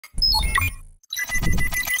Hello,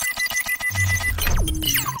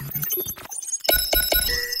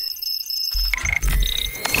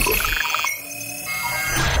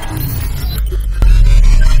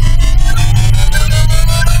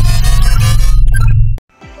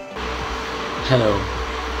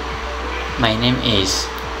 my name is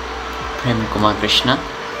Premkumarr Krishna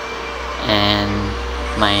and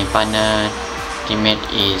my partner teammate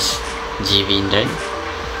is Jevintran.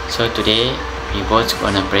 So today we both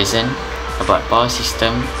gonna present about power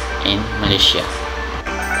system in Malaysia.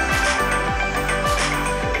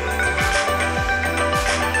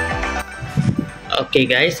 Okay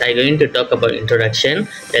guys, I'm going to talk about introduction.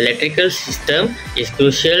 The electrical system is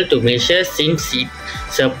crucial to Malaysia since it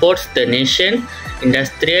supports the nation,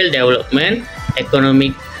 industrial development,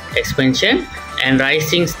 economic expansion and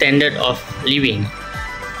rising standard of living.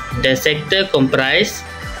 The sector comprises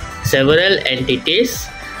several entities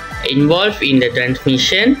involved in the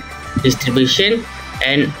transmission, distribution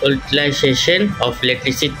and utilization of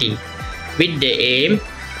electricity with the aim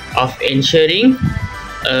of ensuring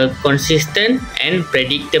a consistent and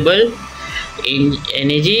predictable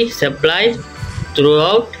energy supply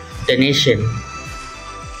throughout the nation.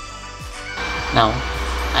 Now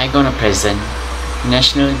I'm gonna present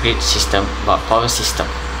national grid system about power system.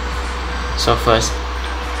 So first,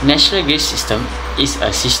 national grid system is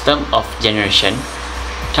a system of generation,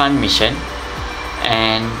 transmission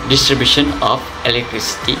and distribution of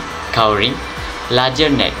electricity covering larger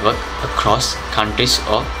network across countries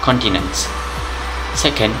or continents.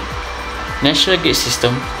 Second, national grid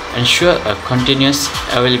system ensure a continuous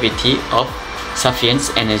availability of sufficient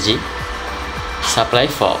energy supply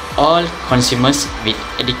for all consumers with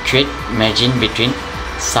adequate margin between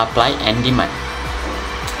supply and demand.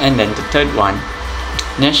 And then the third one,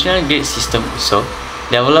 national grid system also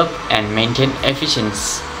develop and maintain efficient,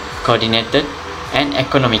 coordinated and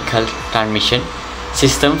economical transmission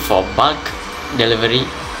system for bulk delivery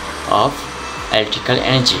of electrical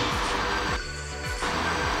energy.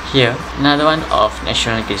 Here, another one of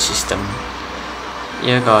national grid system.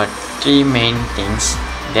 You got three main things.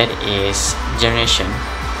 That is generation.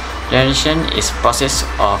 Generation is process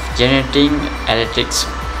of generating electric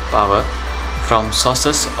power from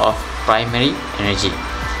sources of primary energy.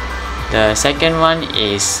 The second one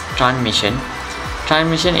is transmission.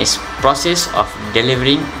 Transmission is process of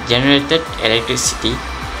delivering generated electricity.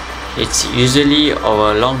 It's usually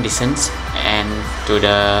over long distance and to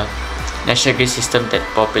the national grid system that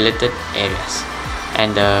populated areas.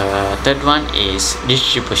 And the third one is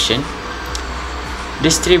distribution.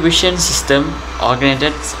 Distribution system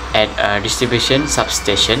organized at a distribution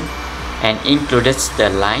substation and includes the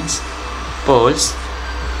lines, poles,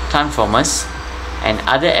 transformers and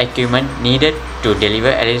other equipment needed to deliver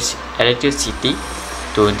electricity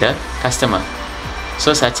to the customer.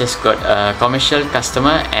 So such as got a commercial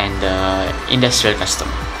customer and industrial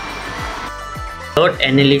customer. Load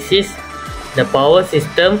analysis. The power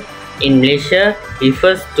system in Malaysia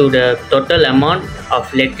refers to the total amount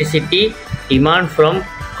of electricity demand from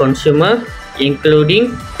consumer,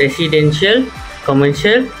 including residential,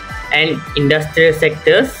 commercial and industrial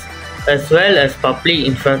sectors as well as public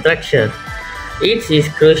infrastructure. It is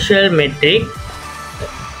crucial metric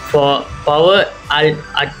for power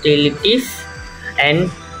utilities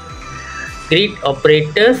and grid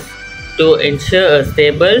operators to ensure a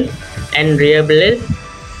stable and reliable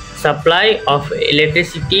supply of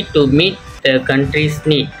electricity to meet the country's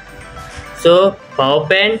need. So power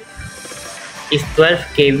plant is 12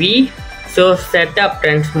 kV. So setup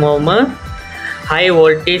transformer, high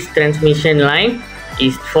voltage transmission line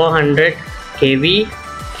is 400 kV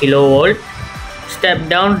kilovolt. Step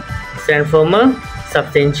down transformer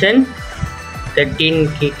substation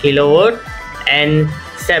 13 kilowatt and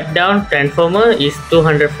step down transformer is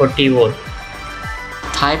 240 volt.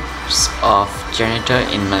 Types of generator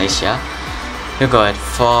in Malaysia. You got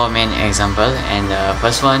four main examples, and the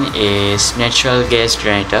first one is natural gas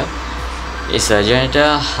generator. It's a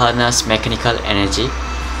generator harness mechanical energy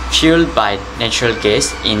fueled by natural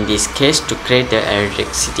gas, in this case to create the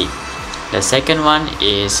electricity. The second one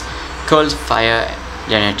is coal fire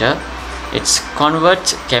generator. It's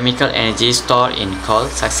converts chemical energy stored in coal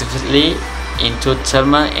successfully into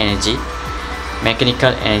thermal energy,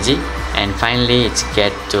 mechanical energy, and finally it's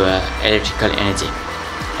get to electrical energy.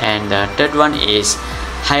 And the third one is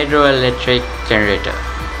hydroelectric generator.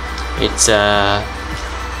 It's a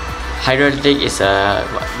hydroelectric is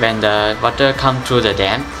when the water come through the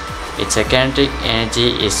dam. Its kinetic energy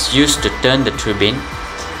is used to turn the turbine,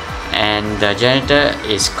 and the generator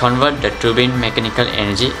is convert the turbine mechanical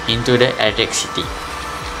energy into the electricity.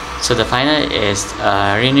 So the final is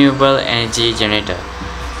renewable energy generator.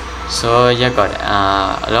 So you got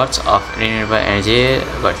lots of renewable energy,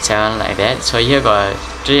 got 7 like that. So here got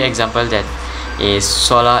 3 examples, that is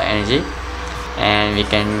solar energy, and we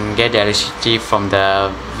can get the electricity from the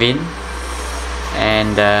wind,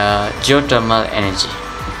 and the geothermal energy.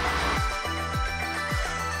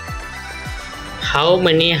 How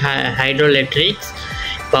many hydroelectric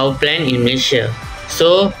power plant in Malaysia?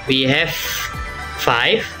 So we have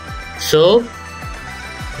 5. So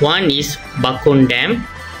one is Bakun Dam,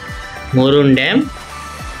 Murun Dam,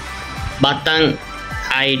 Batang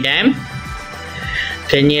Ai Dam,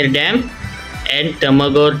 Kenyir Dam, and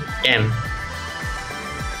Temagor Dam.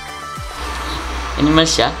 In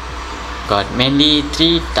Malaysia, got mainly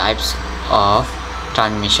 3 types of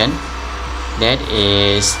transmission, that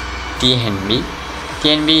is TNB.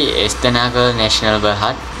 TNB is Tenaga Nasional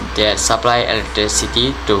Berhad, that supply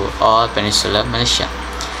electricity to all peninsular Malaysia.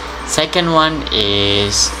 Second one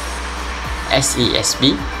is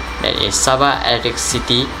SESB, that is Sabah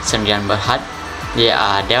Electricity Sdn Berhad. They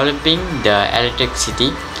are developing the electricity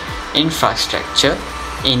infrastructure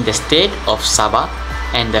in the state of Sabah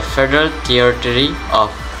and the Federal Territory of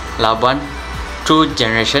Labuan through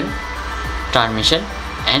generation, transmission,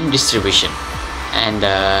 and distribution. And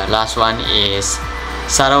the last one is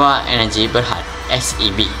Sarawak Energy Berhad,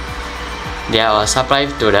 SEB. They are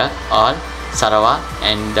supplied to the all Sarawak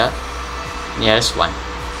and the nearest one.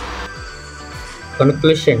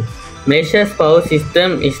 Conclusion: Malaysia's power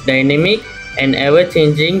system is dynamic and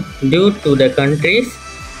ever-changing due to the country's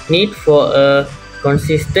need for a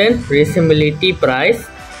consistent, reasonably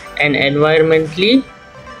priced, and environmentally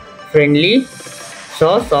friendly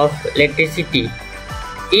source of electricity.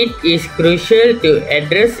 It is crucial to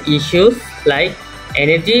address issues like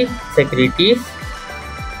energy security,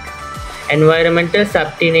 environmental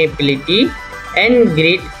sustainability, and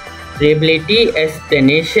grid reliability as the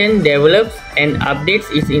nation develops and updates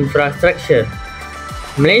its infrastructure.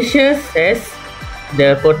 Malaysia has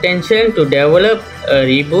the potential to develop a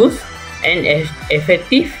robust and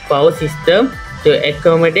effective power system to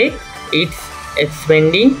accommodate its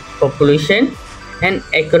expanding population and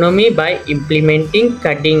economy by implementing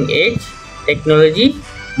cutting-edge technology,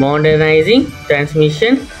 modernizing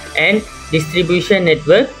transmission and distribution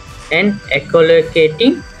network, and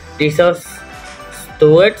allocating resources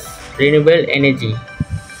towards renewable energy.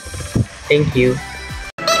 Thank you.